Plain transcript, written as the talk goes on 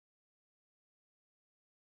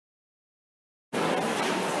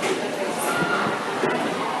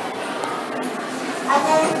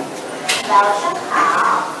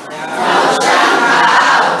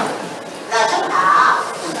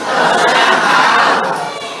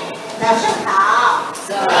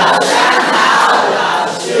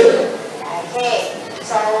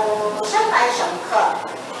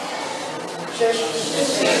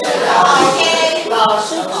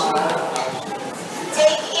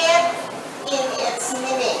Take it in its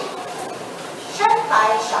meaning. 身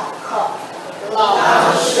材小课。老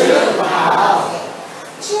师好。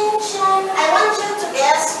I want you to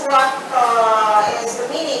guess what is the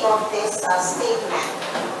meaning of this statement.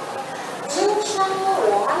 今天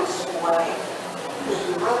我们水，你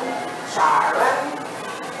们傻人。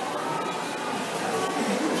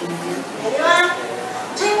Anyone?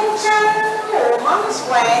 今天我们水，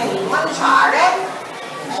你们傻人。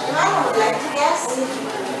Anyone would like to guess?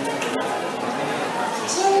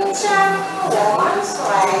 今天我们水，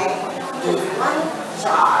你们傻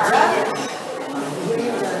人。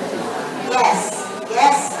Yes,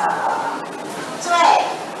 yes. 对。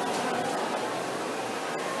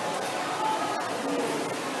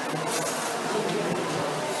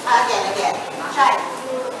Again. ใช่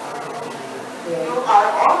You are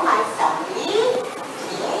all my family.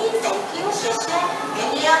 Okay, thank you, 谢谢。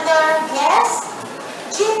Any other guess?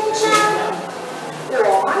 今天我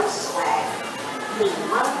们水，你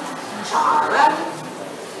们傻人。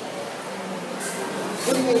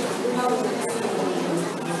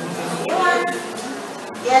Anyone?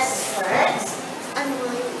 Yes, first.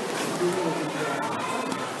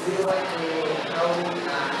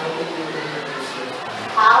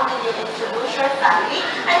 How did you introduce your family?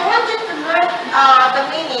 I want you to learn the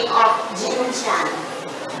meaning of Jinchan.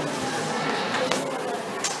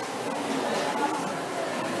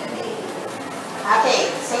 Okay,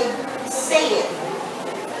 say it.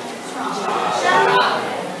 Jinchan.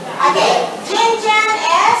 Okay, Jinchan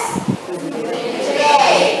is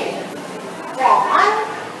today. 我们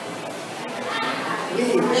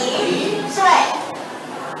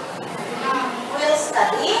will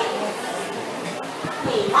study 你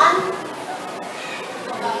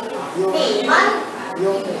们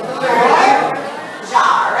your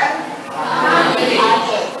傻人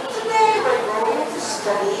Okay, today we're going to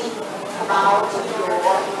study about your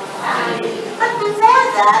family. But before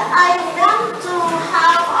that, I want to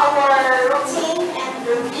have our routine and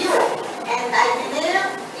review. And I believe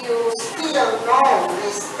you still know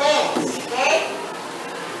these things, okay?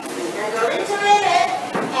 We're going to read it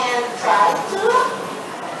and try to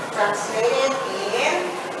translate it in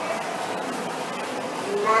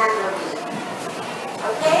Mandarin.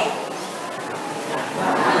 Okay?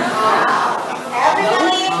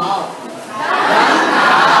 Everybody,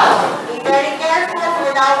 be very careful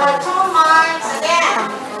with our two minds again.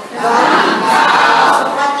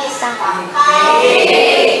 What is how?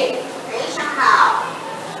 非常好。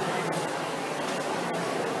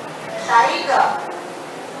下一个。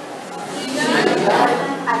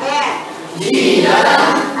Again.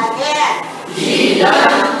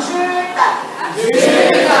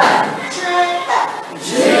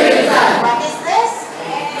 What is this?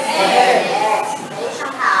 Yes. 非常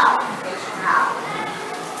好。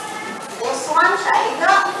This one, 下一个。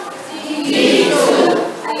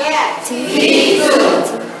Again.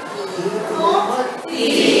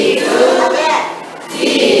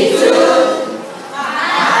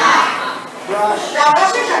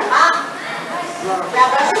 两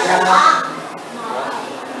个是什么？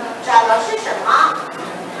找的是什么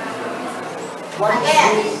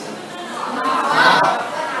 ？Again. Math.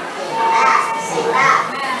 Say math.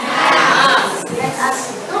 Let us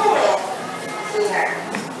do it here.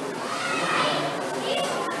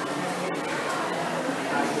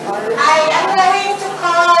 I am going to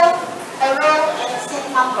call a room and seat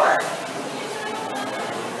number.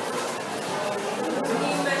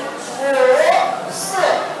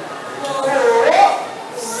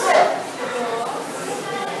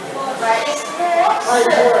 5、4。Where is 4? 1,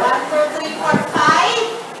 2, 3, 4, 5.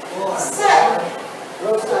 4.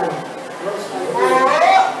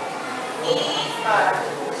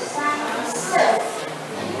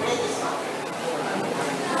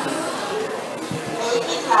 Make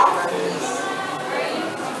it louder, please.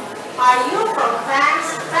 Are you from France?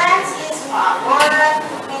 France is forward.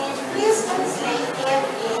 Can you please translate it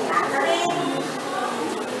in Mandarin?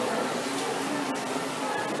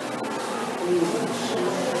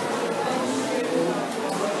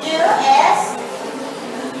 U.S.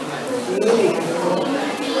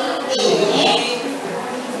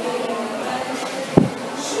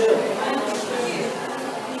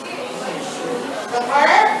 The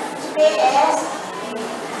verb today is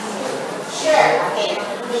sure. Okay.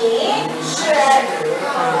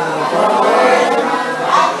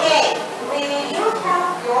 Okay. We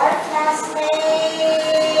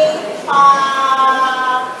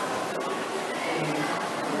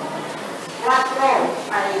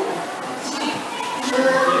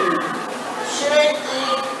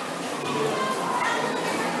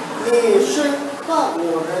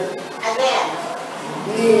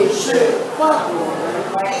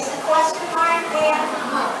What is the question mark there?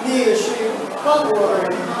 你是法国人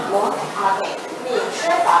吗？ Okay. 你是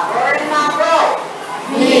法国人吗 bro?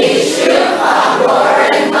 你是法国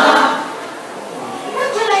人吗？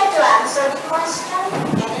 Would you like to answer the question?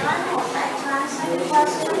 Anyone would like to answer the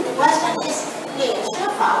question? The question is 你是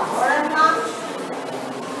法国人吗？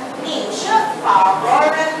你是法国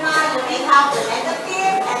人吗？ You may have the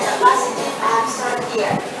negative and the positive answer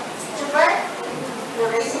here. Super?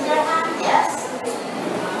 You're raising your hand? Yes?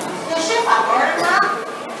 你是法国人吗？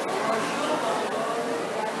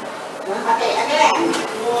 Okay, again.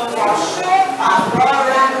 我是法国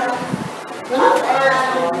人。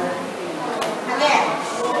Again.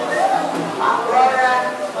 法国人。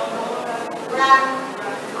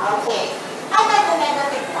Okay. How about the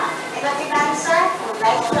negative one? Negative answer? Would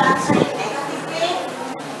like to answer it negatively?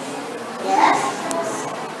 Yes?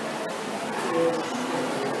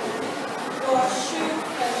 我是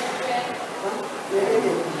菲律宾。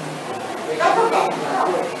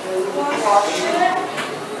我是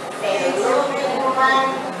菲律宾人。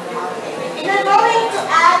If you're going to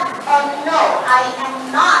add or no, I am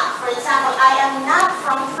not. For example, I am not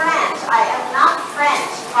from France. I am not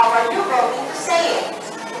French. How are you going to say it?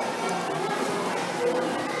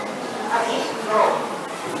 Okay, go.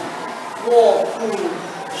 我不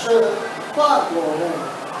是法国人。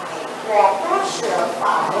我不是法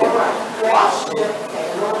国人，我是菲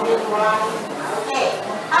律宾人。Okay,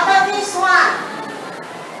 how about this one?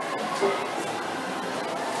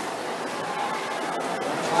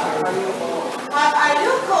 What are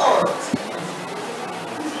you called?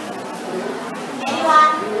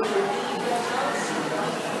 Anyone?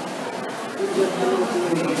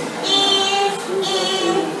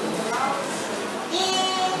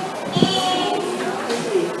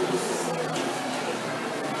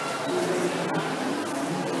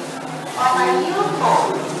 What are you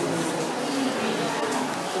called?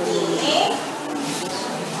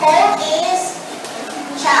 Called is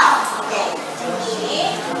child. Okay.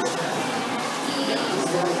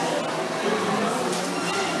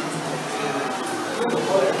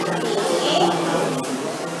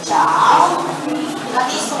 Child. Now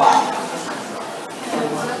this one.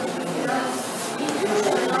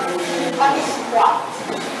 What is what?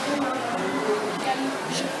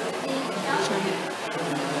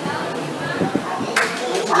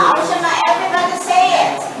 Everybody say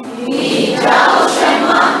it. 你找什么？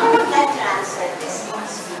 Who would like to answer this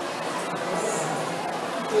question?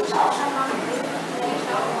 你找什么？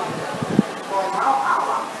我找好了。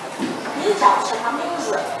你叫什么名字？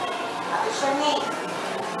 What is your name?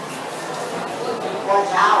 我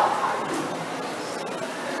叫。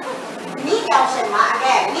你叫什么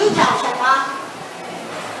 ？Again， 你叫什么？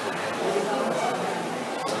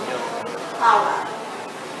好了。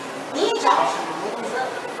你叫什么名字？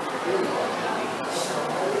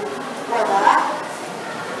我的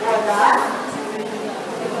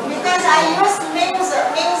because I use 名字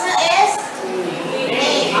is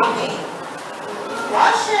name. Okay.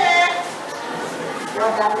 我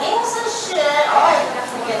的名字是 oh you can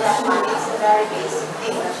forget that one. It's a very basic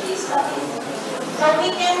thing that she studied. So we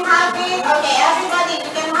can have it. Okay, everybody, we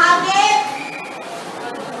can have it.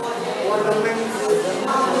 我的名字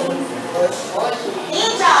你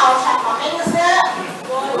叫什么名字？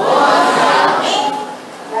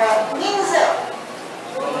名字。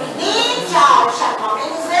你叫什么名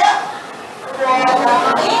字？我的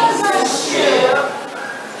名字是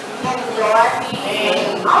and your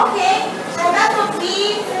name. Okay, so that would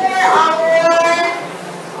be for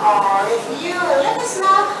our review. Let us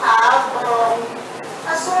now have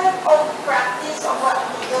a sort of practice of what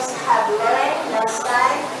we just have learned last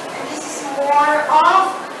time. And this is more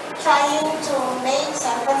of trying to make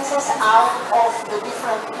sentences out of the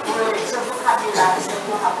different words or vocabularies that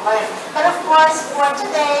you have learned. But of course, for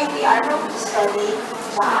today, we are going to study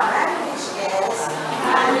Jaran, which is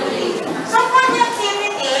family. So for the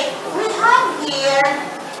activity, we have here,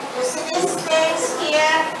 you see these things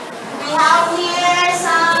here, we have here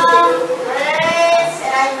some words,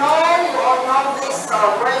 and I know you all know these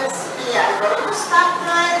words here. I'm going to stop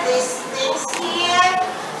these things here,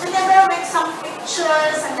 together with some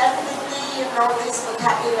pictures, and definitely you know these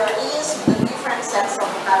vocabularies, the different sets of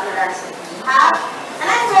vocabularies that we have. And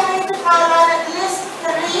I'm going to follow at least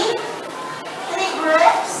three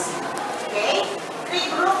groups, okay? 3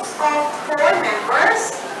 groups of 4 members.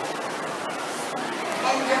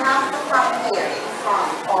 And you have to come here in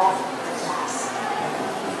front of the class.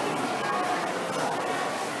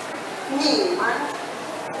 你们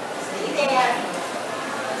stay there.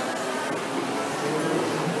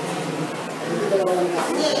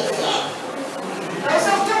 你 those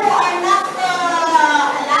of you who are not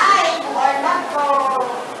alive, who are not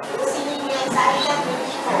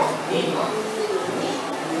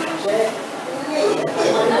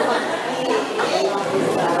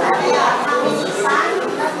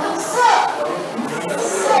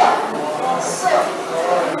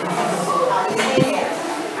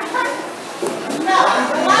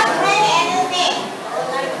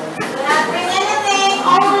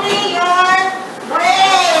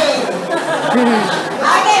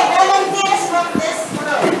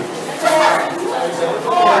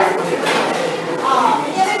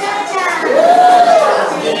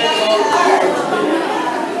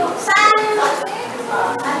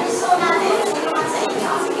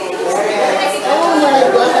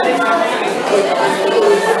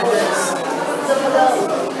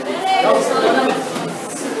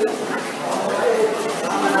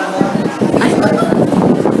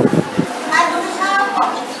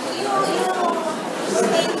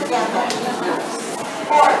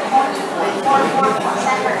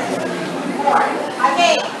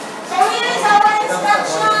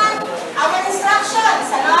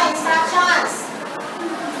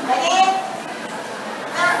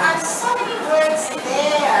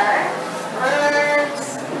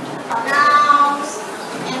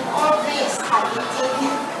have been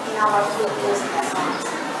taken in our previous lessons.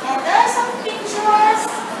 And there are some pictures.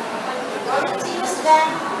 We're going to use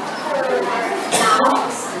them for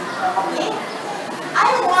nouns. Okay?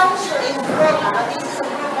 I want you in group, this is a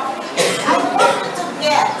group of pictures. I want you to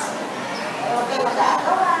get, okay,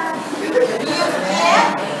 magagawa. You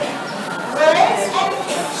get words and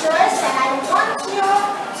pictures, and I want you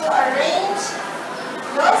to arrange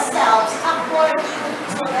yourselves according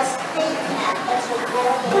to the statement that you're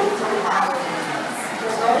going to have.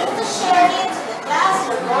 You're going to share it to the class.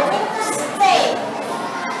 You're going to state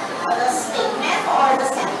the statement or the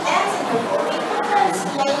sentence, and you're going to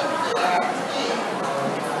translate it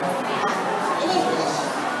in English.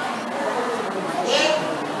 Okay?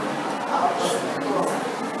 Okay, cool.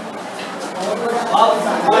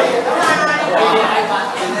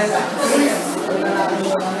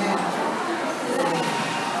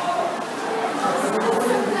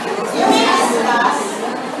 You may discuss.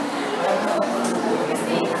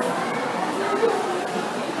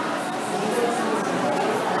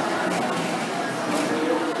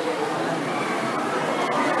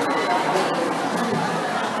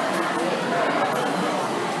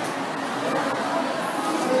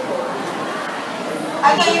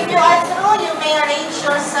 Okay, if you are through, you may arrange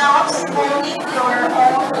yourselves holding your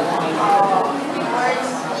own words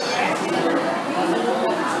here.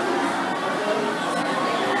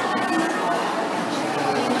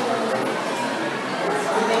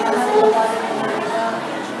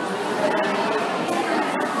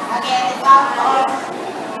 Okay, the count of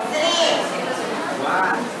 3.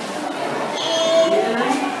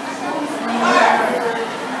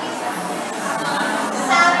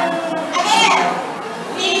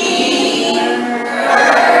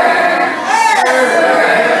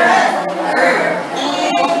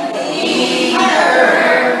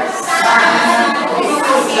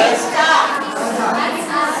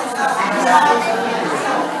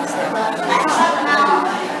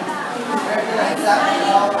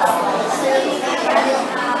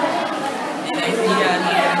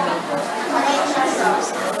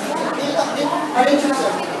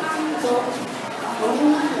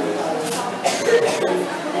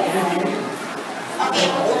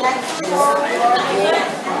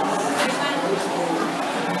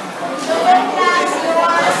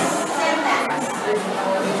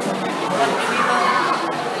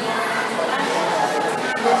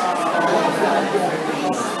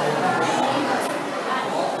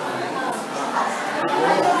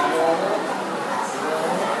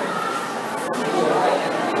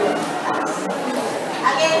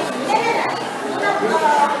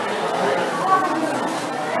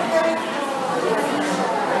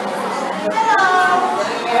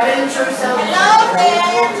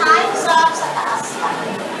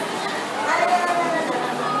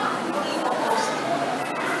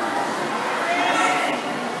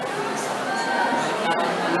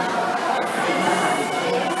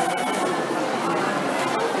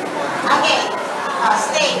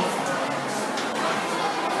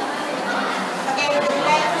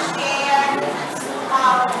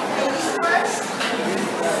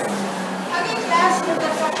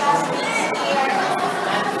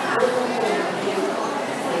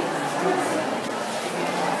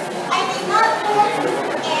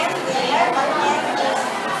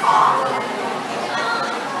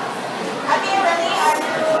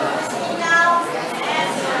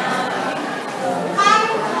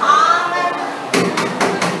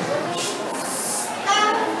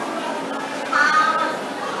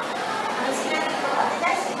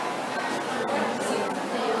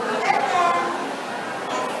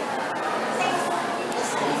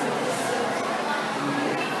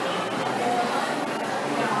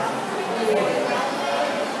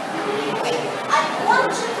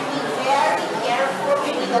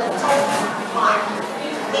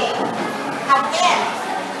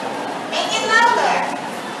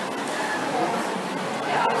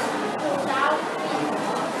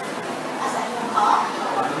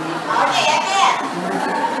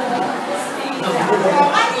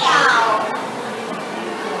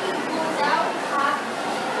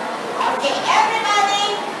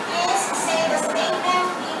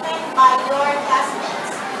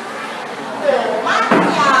 好，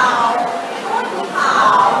好，好，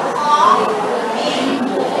好，好，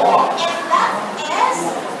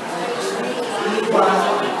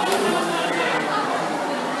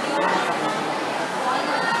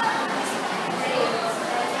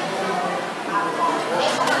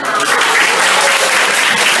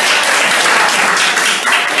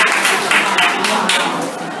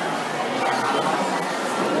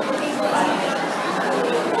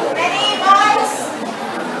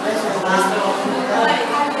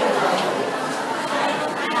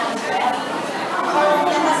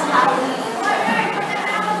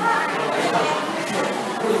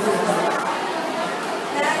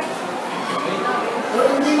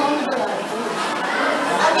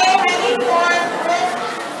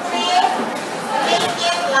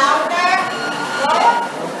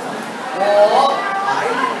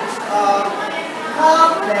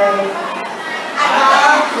 Make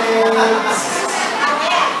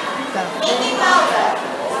it louder.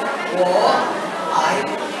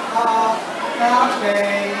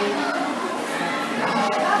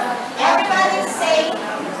 Everybody say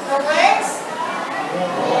the words.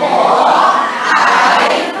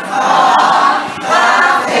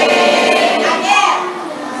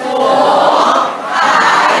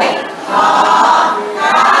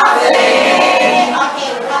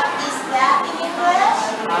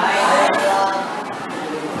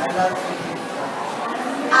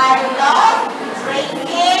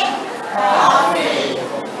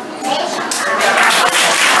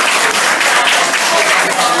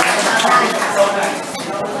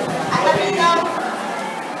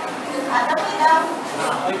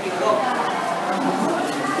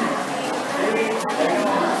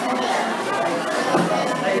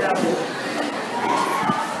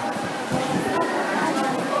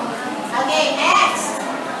 Okay, next.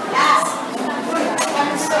 Last.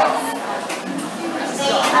 Say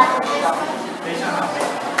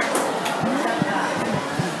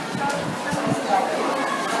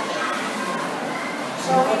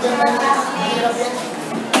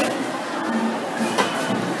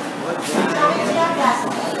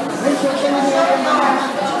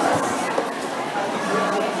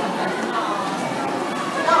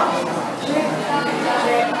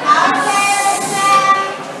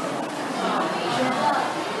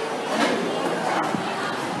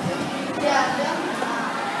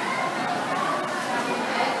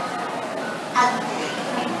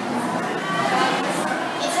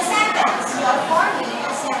it's a sentence. You're forming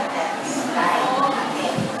a sentence, right?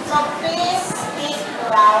 Okay. So please speak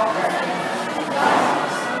louder.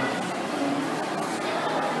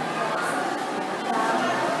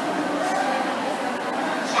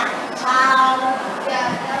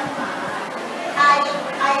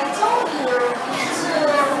 I told you to,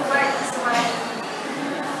 where is my,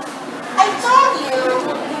 I told you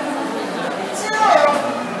to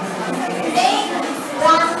make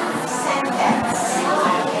one sentence.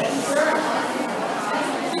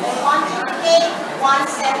 I want you to make one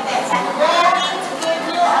sentence. I'm willing to give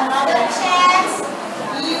you another chance.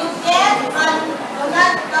 You get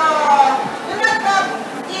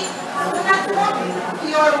do not put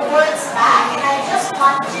your words back, and I just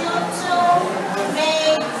want you to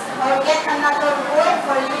make or get another word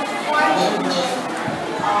for you to form it in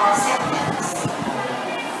a sentence.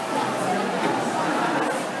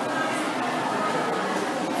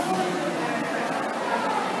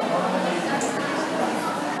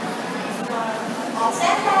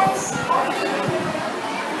 Sentence.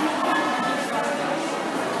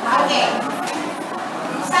 Okay.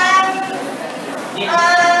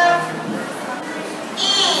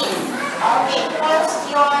 Okay, close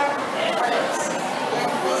your words.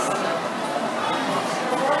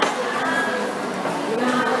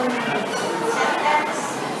 Sentence.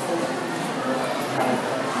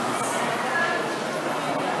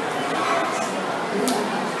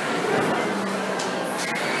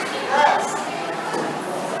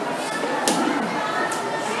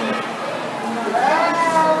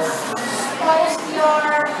 Post your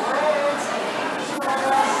words and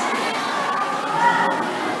pictures.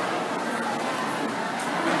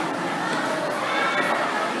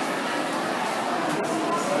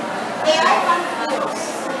 They are confused.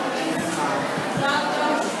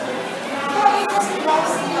 So you just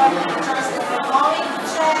post your pictures and we're going to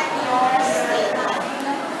check your statement.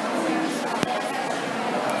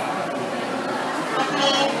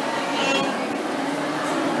 Okay.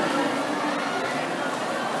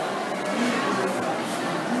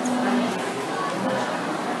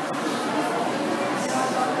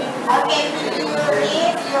 Okay, will you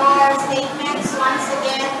read your statements once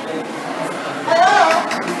again? Hello?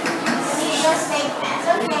 Read your statements.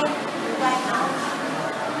 Okay. Right now.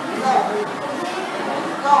 Go.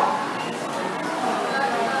 Go.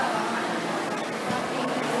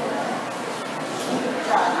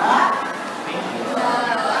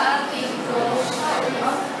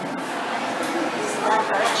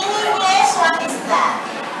 In English, what is that?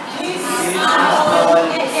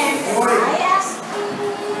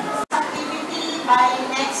 By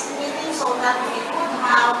next meeting so that we could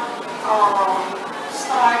have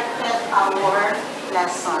started our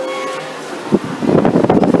lesson.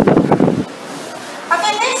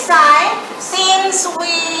 Okay, this time, since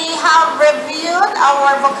we have reviewed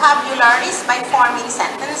our vocabularies by forming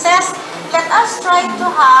sentences, let us try to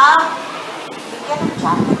have, Jackie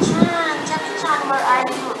Chan, where are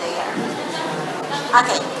you there?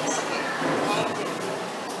 Okay, it's okay.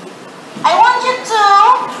 I want you to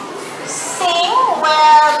sing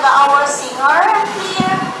with our singer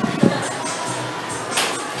here.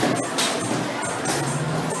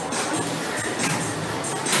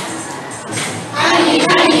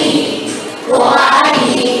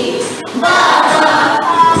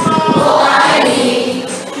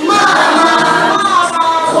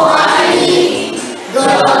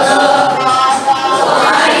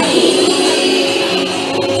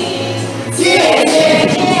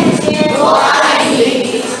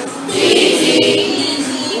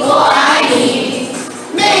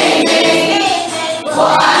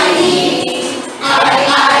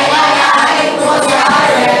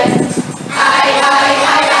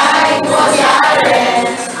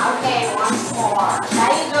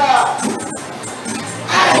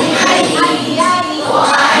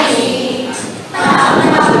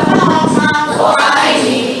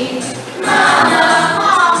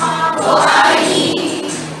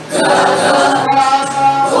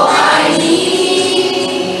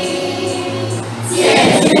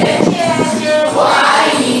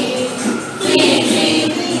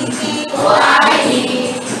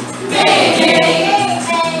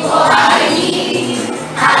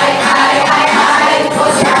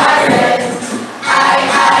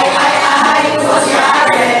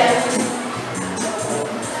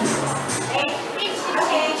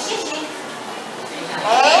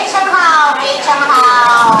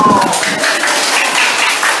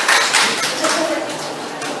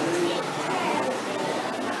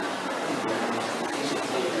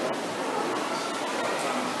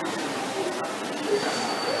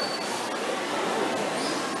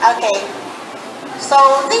 Okay,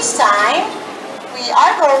 so this time we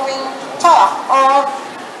are going to talk of,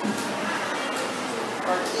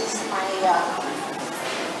 what is my,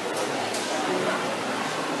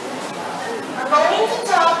 we're going to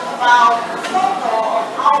talk about the photo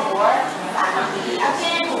of our family.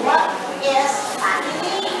 Again, what is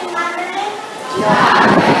family in Mandarin?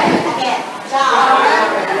 Again,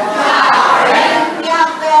 we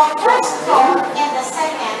have the first tone and the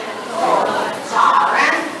second tone.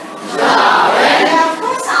 We have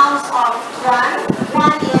two sounds of run.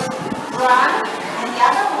 One is run and the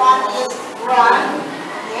other one is run.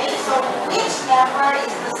 Okay, so whichever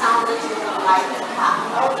is the sound that you would like to have.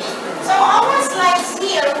 Okay, so our slides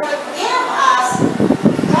here will give us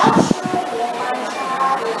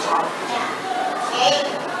okay,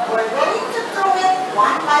 we're going to do it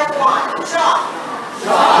one by one. Jaw.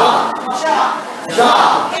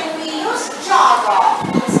 Can we use jaw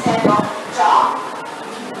instead of jaw?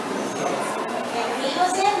 Can we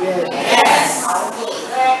use it? Yes. Okay,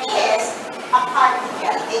 there is a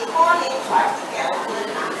particle. They call it particle in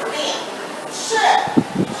Mandarin.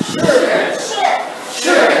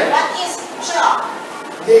 What is jaw?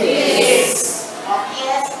 This. What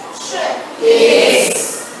is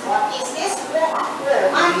This. What is this?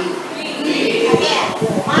 Woman. Again,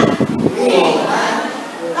 woman.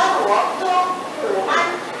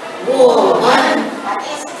 Woman. What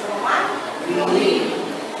is woman?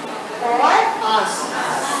 Or Us.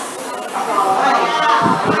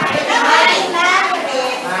 Remember in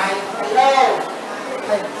Mandarin. Hello.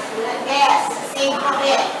 Yes, think of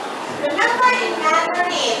it. Remember in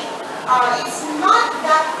Mandarin, it's not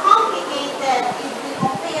that complicated if we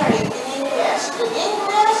compare it in English. In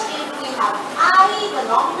English, if we have I, the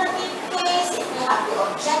nominative case, if we have the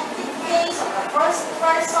objective case of the first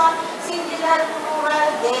person, singular, plural,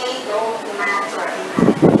 they don't matter in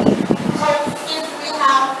Mandarin. So if we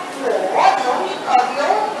have the only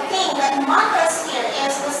thing that matters here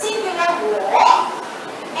is the singular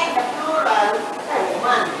and the plural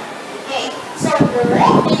woman. Okay, so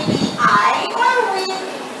maybe I or we,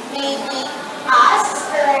 maybe us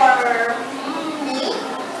or me,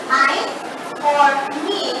 I or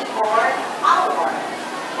me or our,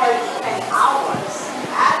 or even ours.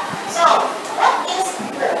 So what is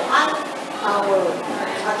woman? Our.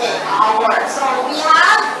 Okay, our. So we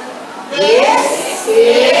have This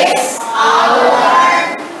is our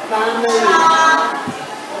family.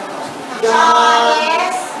 Jaw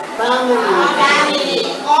is Family.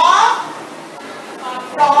 of,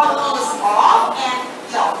 dog is of, and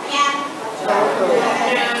Jaopian.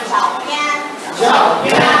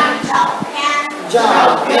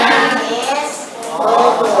 Is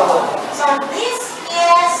so this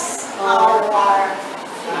is our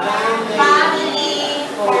family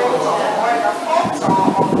photo, or the photo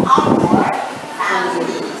of our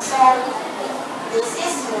family. So this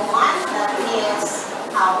is one that is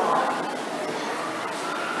our.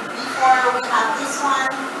 Before we have this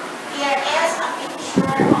one, here is a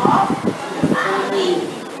picture of family.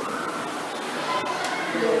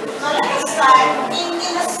 So let's start. In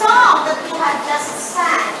the song that we had just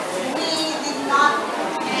sang, we did not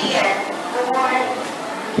hear the word.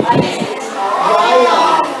 What is this?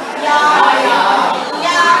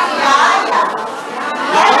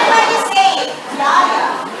 Everybody say yaya.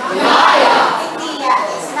 Hindi yan.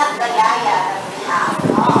 It's not the yaya that we have.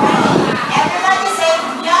 Everybody say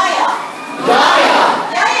yaya.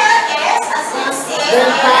 Yaya is, as you say,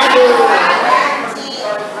 auntie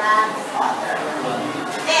or grandfather.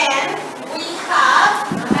 Then we have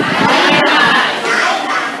Naina.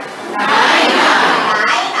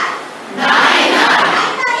 Naina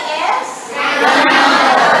is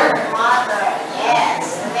mother. Yes.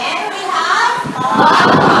 Then we have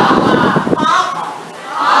Papa.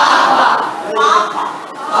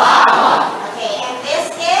 Okay, and this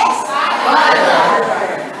is mother.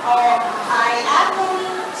 I am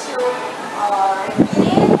going to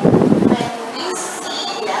repeat it. When we see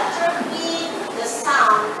letter B, the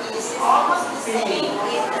sound is almost the same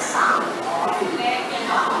with the sound of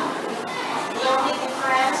the only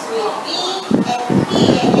difference with B and P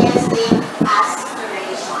is the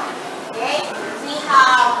aspiration. Okay, we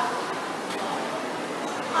have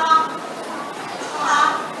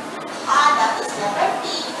that is letter B,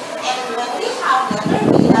 and when we have letter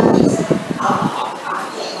B, that is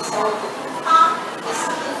okay, so is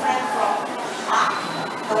different from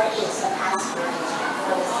there is an aspiration.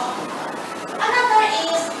 Another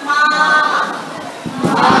is mama.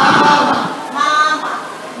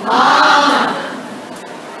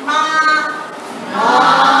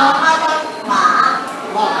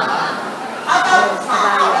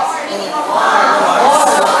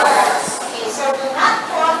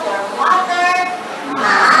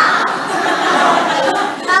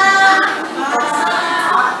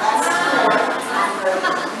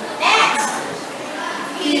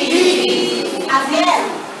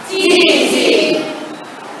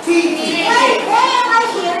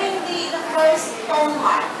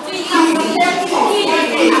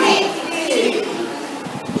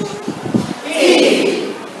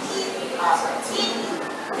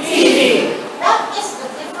 What is the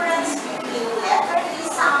difference between letter T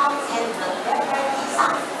sound and the letter T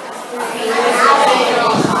sound?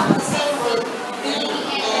 The same with B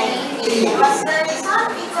and E. What's the reason?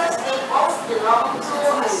 Because they both belong to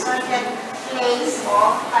a certain place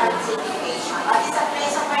of articulation. What is a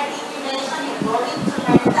place of articulation? You're going to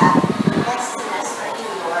learn that next semester in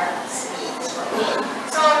your speech. Okay?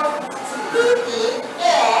 So, BEEd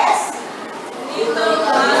is little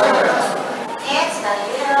brother. It's the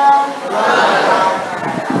little brother.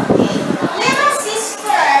 Okay. Little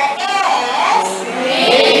sister is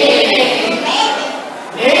maybe.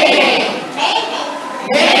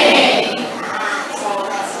 So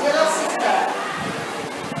that's little sister.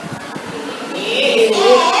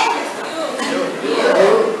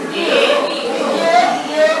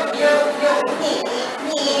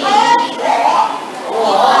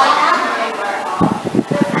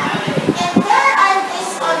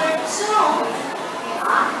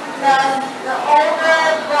 The older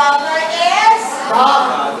brother is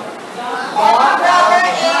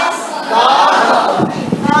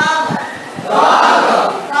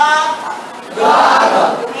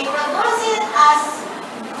You may pronounce it as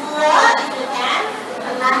good if you can.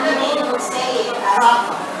 Another name would say it as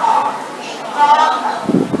and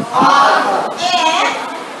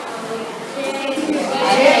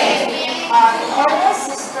the older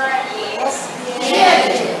sister is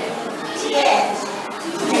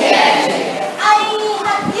I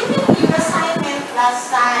had given you assignment last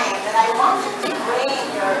time that I wanted to bring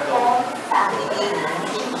your own family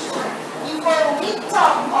picture. Before we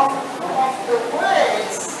talk of the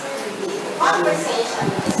words, the conversation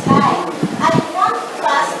is like, I want to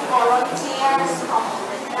ask volunteers of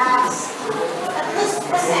the class to at least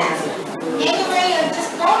present. Anyway, you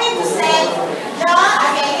just don't need to say, John,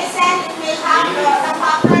 okay, listen, you may have the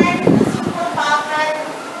pattern, the simple pattern.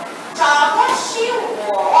 找个是我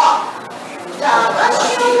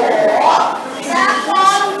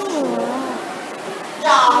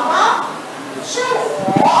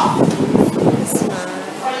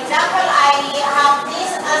For example, I have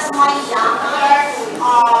this as my younger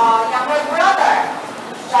brother.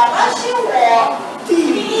 找个是我弟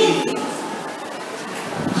弟，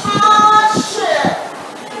他是，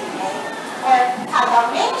他的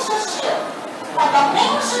名字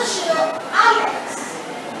是 Alex。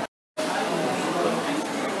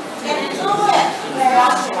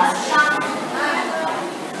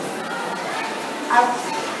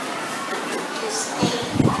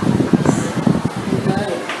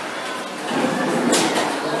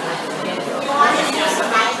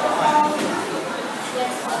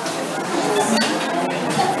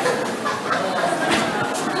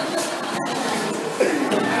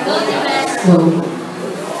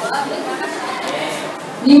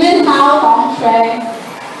 你们好，同学。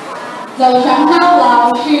早上好，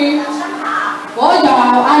老师。我叫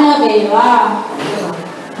安娜贝拉。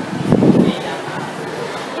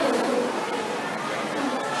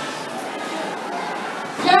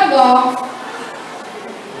这个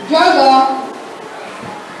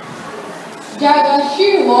是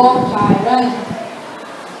我家人。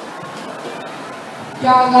这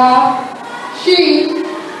个是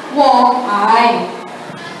我爱。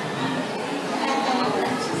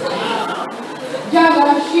 这个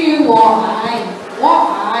是我爱，我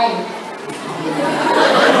爱。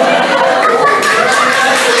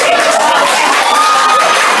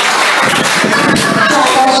这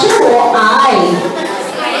个是我爱。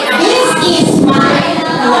This is my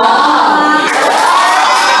love。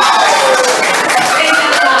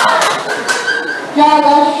这个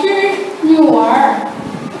是女儿。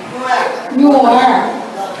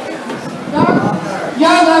这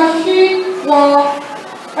个是我。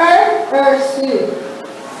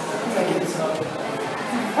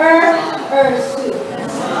 儿子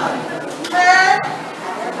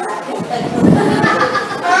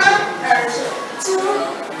，two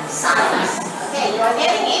sons. Okay, you are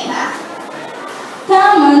getting it, huh? 他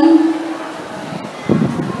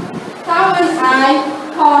们爱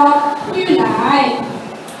喝牛奶。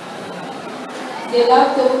They love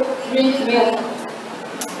to drink milk.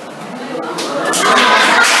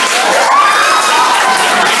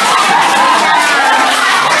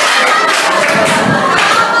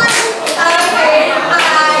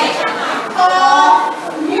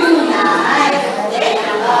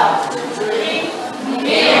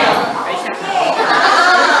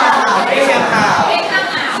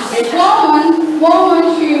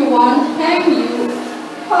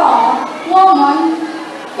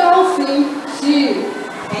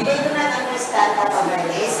 They do not understand that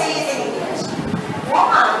already. Say it in English.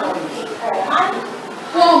 Woman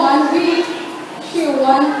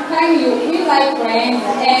คนให้อยู่วิไลแกรนด์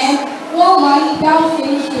แอนด์我们邀请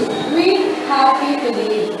主 We happy to be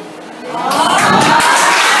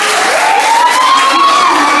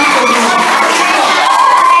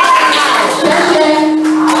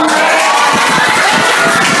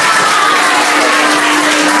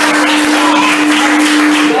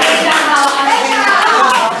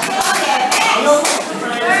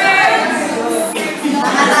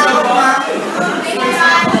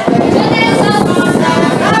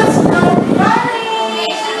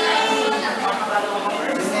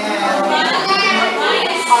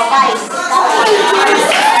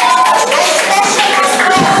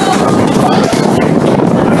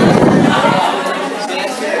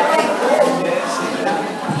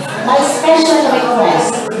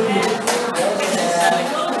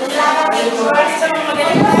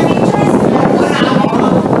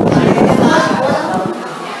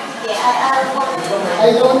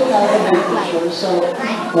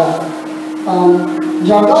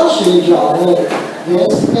找到谁找的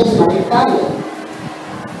This is my family.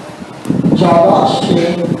 找到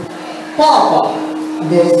谁爸爸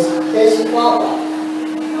This is 爸爸。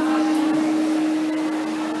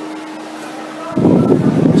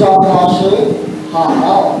找到谁好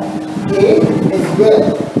It is good.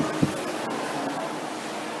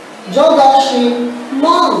 找到谁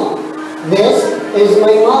妈妈 This is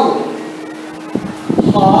my mom.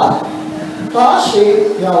 她是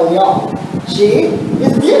漂亮 She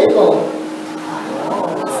is beautiful.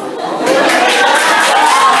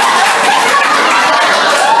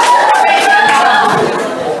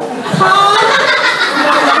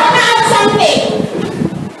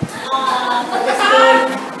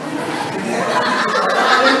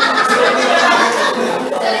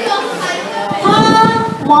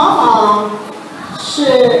 妈妈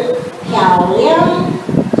是漂亮，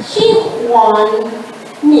喜欢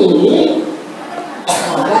你。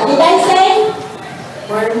What did I say?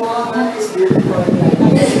 My mom is beautiful.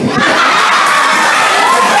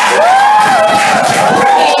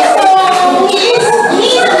 Okay, so he's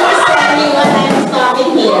understanding what I'm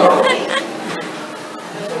talking here.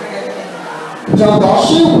 找到是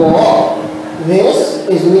我 This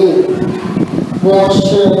is me. 我是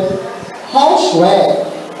好帅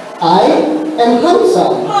I am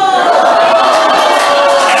handsome.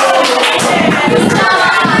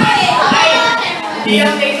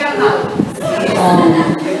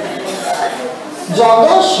 找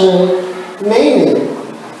到是妹妹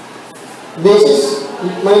This is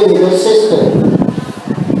my little sister.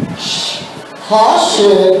 她是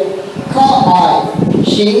可爱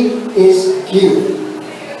She is cute.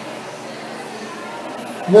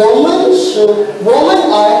 我们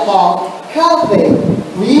爱喝咖啡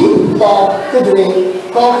We love to drink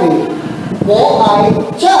coffee. 我爱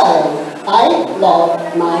家人 I love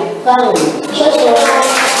my family. 谢谢。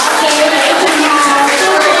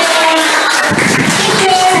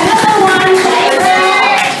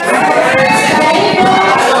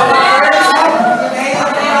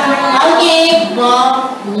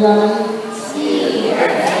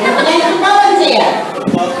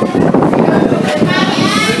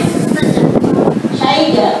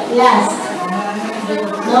Yes.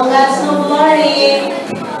 No gods, no glory.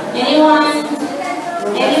 Anyone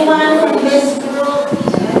from this group?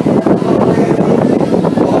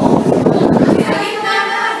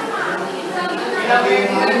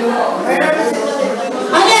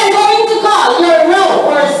 I'm going to call your row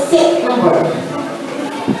or seat number.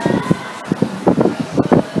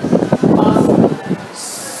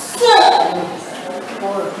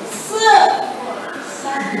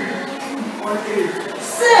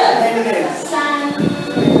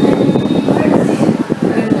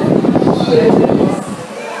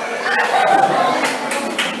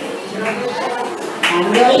 I'm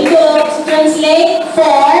going to translate 4,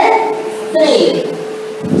 3.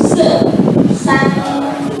 San.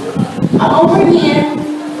 I'm over here.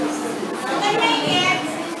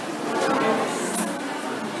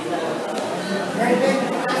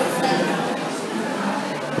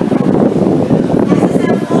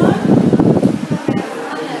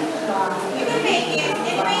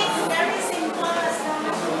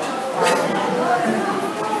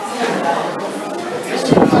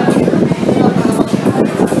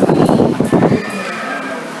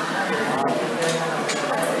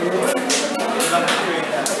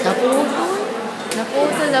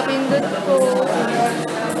 Naputol, napindot ko.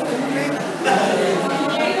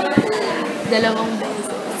 Dalawang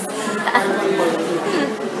beses.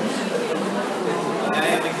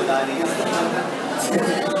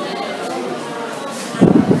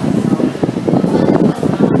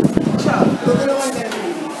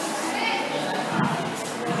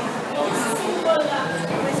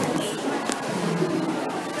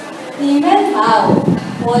 你们好，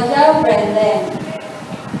我叫 Brandon。